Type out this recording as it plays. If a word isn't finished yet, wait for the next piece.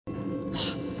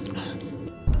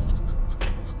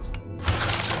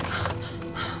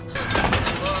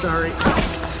Sorry.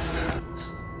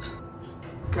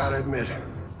 Gotta admit,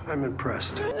 I'm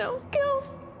impressed. No, go.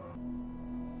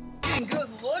 Good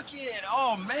looking.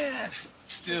 Oh man,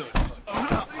 dude.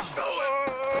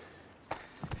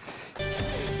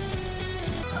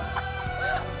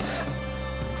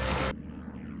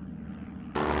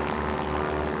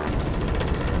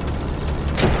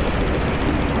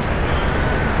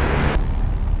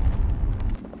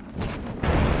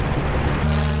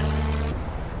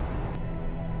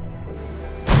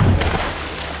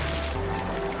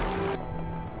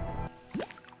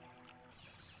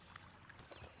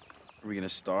 Are we gonna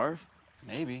starve?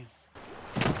 Maybe.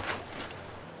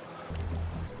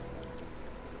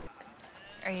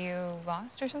 Are you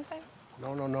lost or something?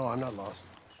 No, I'm not lost.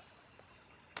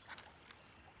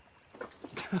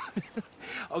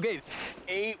 Okay,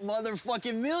 8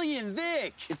 motherfucking million,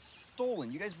 Vic! It's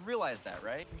stolen. You guys realize that,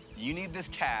 right? You need this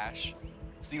cash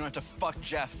so you don't have to fuck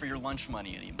Jeff for your lunch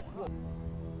money anymore.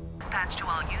 Dispatch to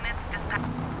all units, dispatch.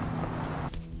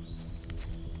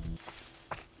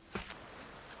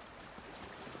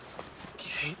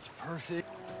 Okay, it's perfect.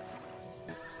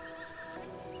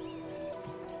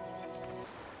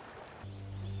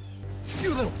 You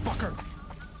little fucker!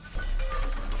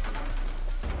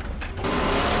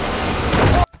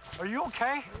 Are you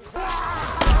okay?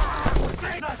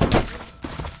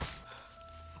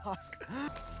 Fuck.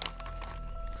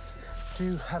 Do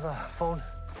you have a phone?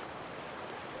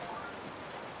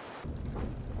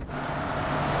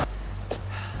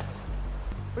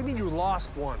 What do you mean you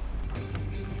lost one?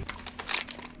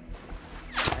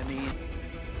 I mean...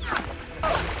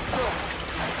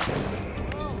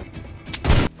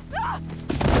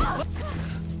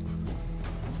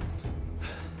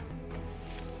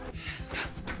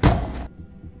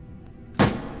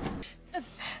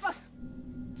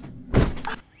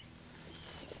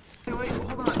 Wait,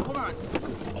 hold on.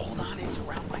 Hold on, it's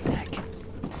around my neck.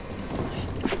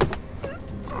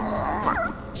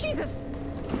 Jesus!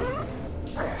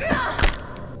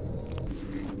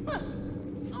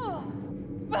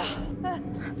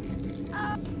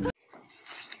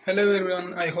 Hello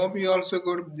everyone, I hope you also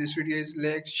good. This video is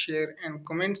like, share and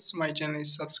comments. My channel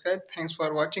is subscribe. Thanks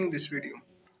for watching this video.